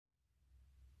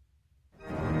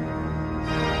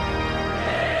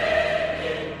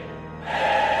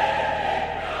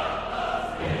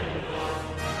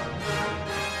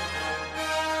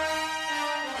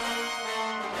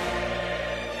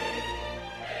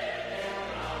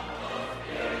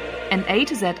An A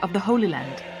to Z of the Holy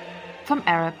Land, from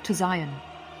Arab to Zion.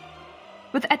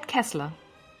 With Ed Kessler,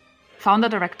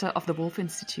 founder-director of the Wolf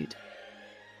Institute.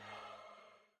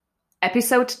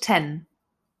 Episode 10.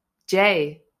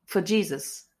 J for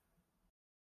Jesus.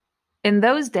 In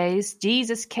those days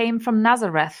Jesus came from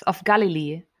Nazareth of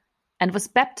Galilee and was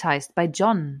baptized by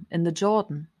John in the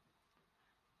Jordan.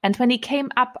 And when he came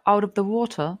up out of the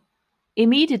water,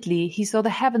 immediately he saw the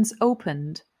heavens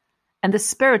opened, and the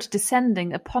Spirit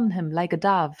descending upon him like a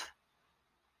dove.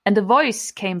 And a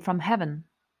voice came from heaven,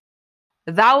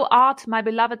 "Thou art my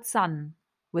beloved Son,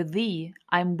 with thee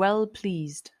I am well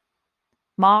pleased."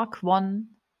 Mark 1,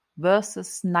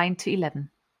 verses 9 to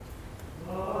 11.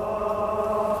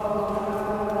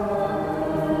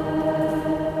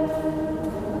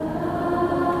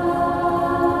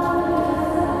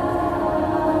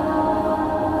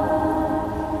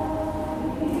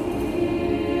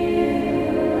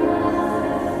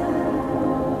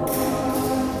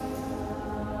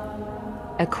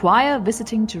 A choir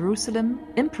visiting Jerusalem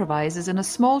improvises in a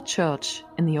small church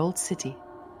in the old city.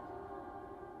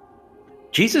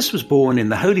 Jesus was born in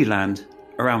the Holy Land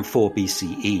around 4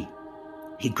 BCE.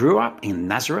 He grew up in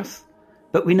Nazareth,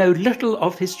 but we know little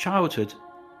of his childhood.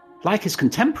 Like his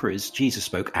contemporaries, Jesus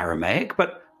spoke Aramaic,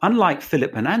 but unlike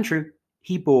Philip and Andrew,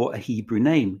 he bore a Hebrew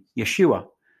name, Yeshua,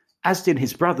 as did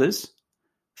his brothers,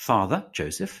 father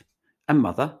Joseph and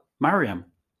mother Mariam.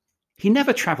 He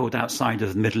never travelled outside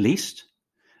of the Middle East,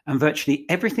 and virtually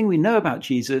everything we know about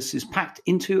Jesus is packed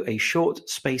into a short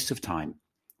space of time,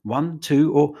 1,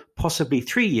 2, or possibly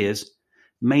 3 years,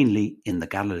 mainly in the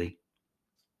Galilee.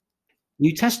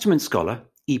 New Testament scholar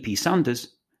E.P.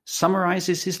 Sanders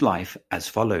summarizes his life as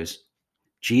follows.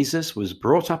 Jesus was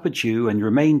brought up a Jew and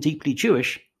remained deeply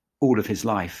Jewish all of his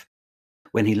life.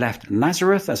 When he left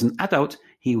Nazareth as an adult,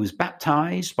 he was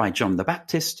baptized by John the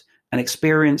Baptist and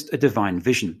experienced a divine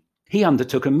vision. He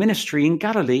undertook a ministry in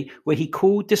Galilee where he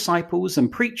called disciples and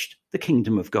preached the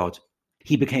kingdom of God.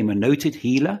 He became a noted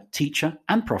healer, teacher,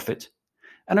 and prophet.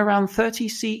 And around 30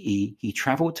 CE, he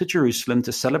traveled to Jerusalem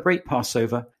to celebrate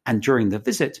Passover and during the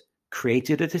visit,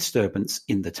 created a disturbance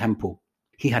in the temple.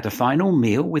 He had a final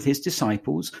meal with his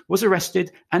disciples, was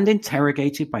arrested and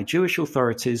interrogated by Jewish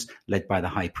authorities led by the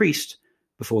high priest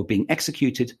before being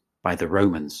executed by the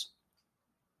Romans.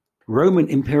 Roman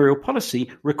imperial policy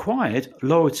required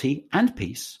loyalty and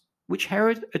peace, which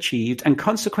Herod achieved and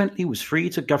consequently was free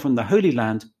to govern the Holy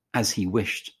Land as he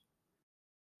wished.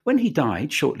 When he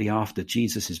died shortly after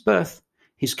Jesus' birth,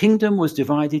 his kingdom was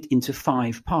divided into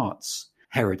 5 parts.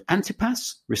 Herod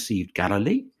Antipas received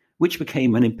Galilee, which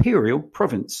became an imperial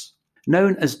province.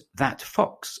 Known as that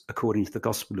fox, according to the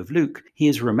Gospel of Luke, he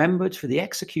is remembered for the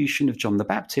execution of John the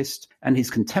Baptist and his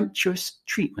contemptuous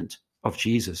treatment of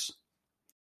Jesus.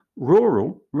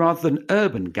 Rural rather than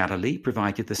urban Galilee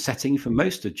provided the setting for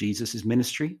most of Jesus'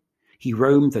 ministry. He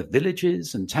roamed the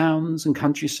villages and towns and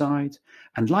countryside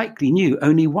and likely knew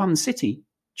only one city,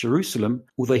 Jerusalem,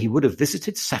 although he would have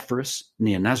visited Sepphoris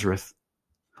near Nazareth.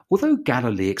 Although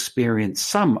Galilee experienced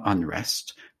some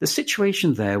unrest, the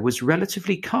situation there was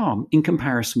relatively calm in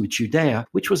comparison with Judea,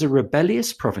 which was a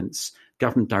rebellious province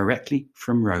governed directly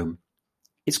from Rome.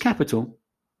 Its capital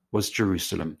was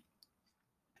Jerusalem.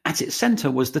 At its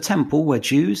center was the temple where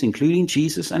Jews, including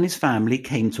Jesus and his family,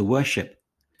 came to worship.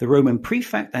 The Roman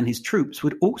prefect and his troops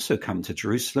would also come to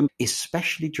Jerusalem,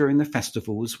 especially during the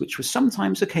festivals, which were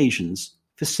sometimes occasions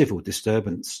for civil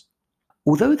disturbance.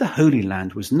 Although the Holy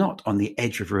Land was not on the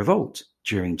edge of revolt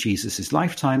during Jesus'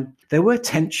 lifetime, there were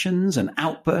tensions and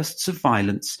outbursts of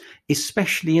violence,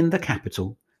 especially in the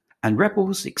capital, and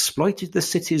rebels exploited the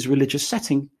city's religious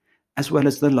setting, as well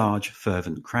as the large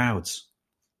fervent crowds.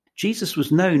 Jesus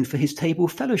was known for his table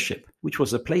fellowship, which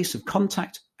was a place of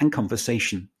contact and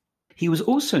conversation. He was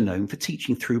also known for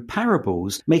teaching through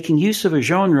parables, making use of a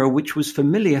genre which was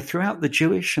familiar throughout the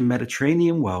Jewish and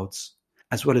Mediterranean worlds,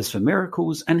 as well as for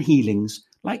miracles and healings,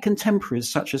 like contemporaries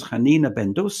such as Hanina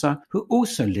ben Dosa, who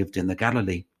also lived in the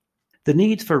Galilee. The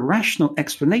need for rational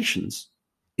explanations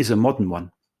is a modern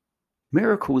one.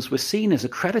 Miracles were seen as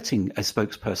accrediting a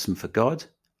spokesperson for God,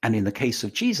 and in the case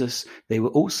of Jesus, they were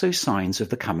also signs of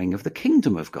the coming of the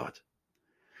kingdom of God.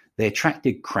 They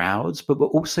attracted crowds, but were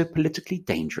also politically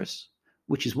dangerous,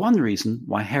 which is one reason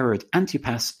why Herod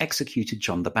Antipas executed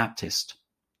John the Baptist.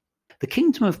 The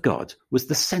kingdom of God was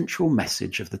the central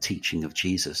message of the teaching of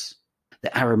Jesus.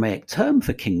 The Aramaic term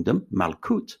for kingdom,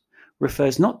 malkut,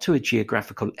 refers not to a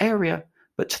geographical area,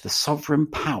 but to the sovereign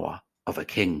power of a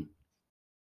king.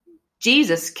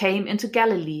 Jesus came into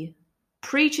Galilee,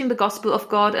 preaching the gospel of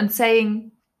God and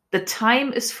saying, "The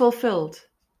time is fulfilled,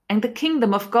 and the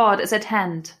kingdom of God is at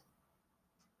hand.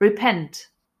 Repent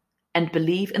and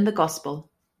believe in the gospel.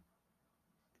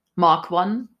 Mark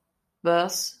 1,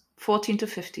 verse 14 to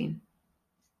 15.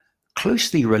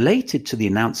 Closely related to the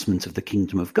announcement of the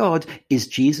kingdom of God is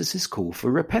Jesus' call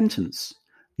for repentance.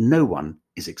 No one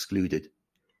is excluded.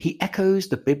 He echoes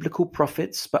the biblical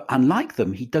prophets, but unlike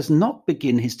them, he does not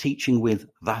begin his teaching with,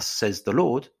 "Thus says the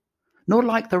Lord," nor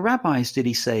like the rabbis did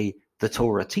he say, "The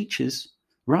Torah teaches."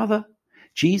 Rather,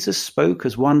 Jesus spoke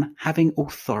as one having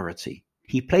authority.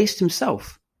 He placed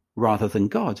himself, rather than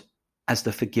God, as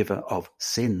the forgiver of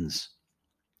sins.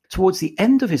 Towards the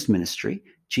end of his ministry,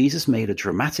 Jesus made a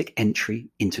dramatic entry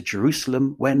into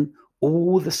Jerusalem when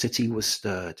all the city was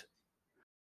stirred.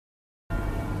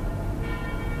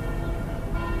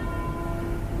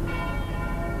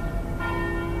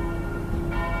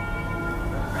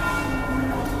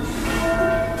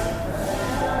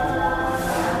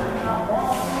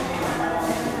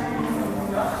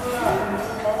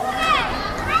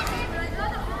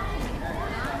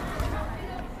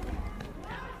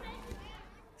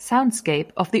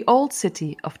 Soundscape of the old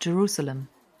city of Jerusalem.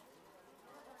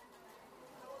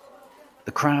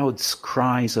 The crowd's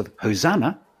cries of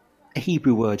Hosanna, a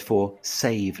Hebrew word for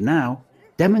save now,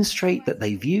 demonstrate that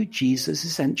they viewed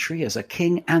Jesus' entry as a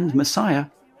king and Messiah,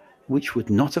 which would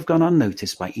not have gone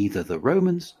unnoticed by either the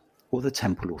Romans or the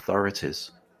temple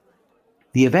authorities.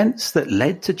 The events that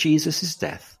led to Jesus'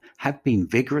 death have been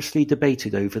vigorously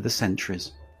debated over the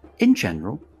centuries. In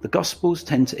general, the Gospels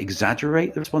tend to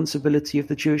exaggerate the responsibility of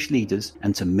the Jewish leaders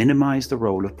and to minimize the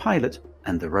role of Pilate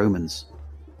and the Romans.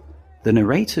 The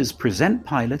narrators present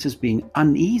Pilate as being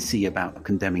uneasy about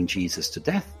condemning Jesus to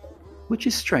death, which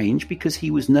is strange because he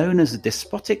was known as a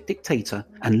despotic dictator,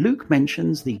 and Luke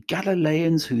mentions the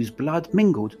Galileans whose blood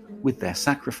mingled with their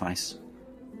sacrifice.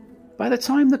 By the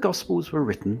time the Gospels were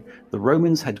written, the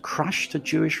Romans had crushed a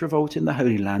Jewish revolt in the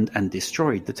Holy Land and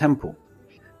destroyed the temple.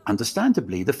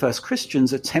 Understandably, the first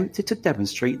Christians attempted to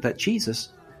demonstrate that Jesus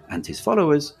and his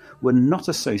followers were not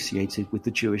associated with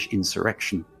the Jewish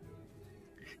insurrection.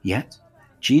 Yet,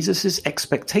 Jesus'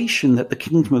 expectation that the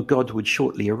kingdom of God would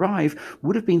shortly arrive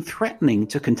would have been threatening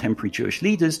to contemporary Jewish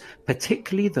leaders,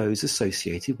 particularly those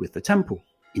associated with the temple.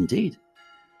 Indeed,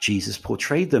 Jesus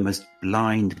portrayed them as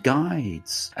blind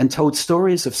guides and told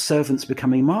stories of servants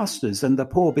becoming masters and the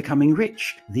poor becoming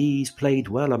rich. These played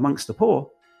well amongst the poor,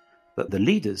 but the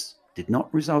leaders did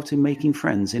not result in making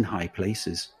friends in high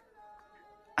places.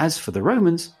 As for the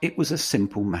Romans, it was a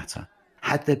simple matter.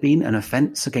 Had there been an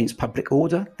offence against public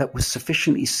order that was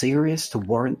sufficiently serious to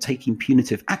warrant taking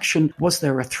punitive action? Was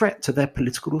there a threat to their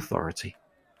political authority?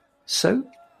 So,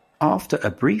 after a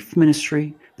brief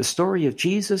ministry, the story of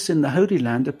Jesus in the Holy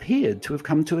Land appeared to have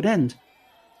come to an end.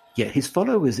 Yet his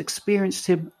followers experienced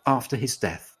him after his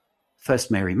death.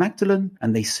 First Mary Magdalene,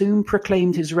 and they soon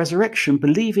proclaimed his resurrection,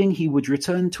 believing he would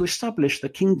return to establish the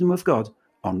kingdom of God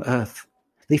on earth.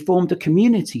 They formed a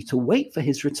community to wait for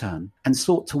his return and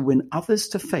sought to win others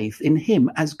to faith in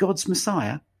him as God's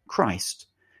Messiah, Christ,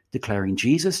 declaring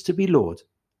Jesus to be Lord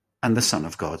and the Son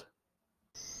of God.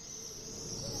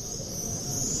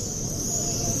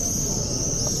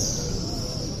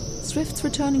 Swifts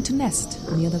returning to nest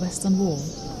near the western wall.